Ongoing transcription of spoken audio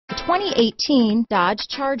The 2018 Dodge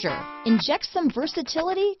Charger. Inject some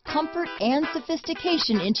versatility, comfort, and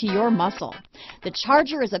sophistication into your muscle. The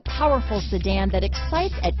Charger is a powerful sedan that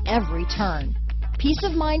excites at every turn. Peace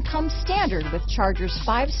of mind comes standard with Charger's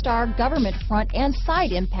 5-star government front and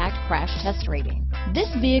side impact crash test rating.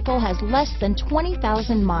 This vehicle has less than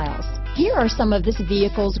 20,000 miles. Here are some of this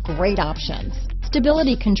vehicle's great options: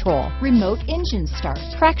 stability control, remote engine start,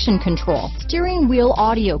 traction control, steering wheel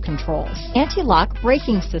audio controls, anti-lock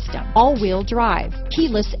braking system, all-wheel drive,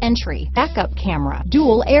 keyless entry, backup camera,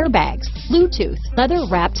 dual airbags, Bluetooth,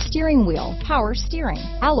 leather-wrapped steering wheel, power steering,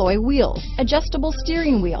 alloy wheels, adjustable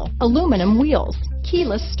steering wheel, aluminum wheels,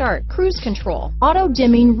 keyless start, cruise control,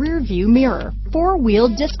 auto-dimming rear view mirror,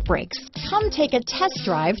 4-wheel disc brakes. Come take a test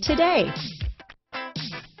drive today.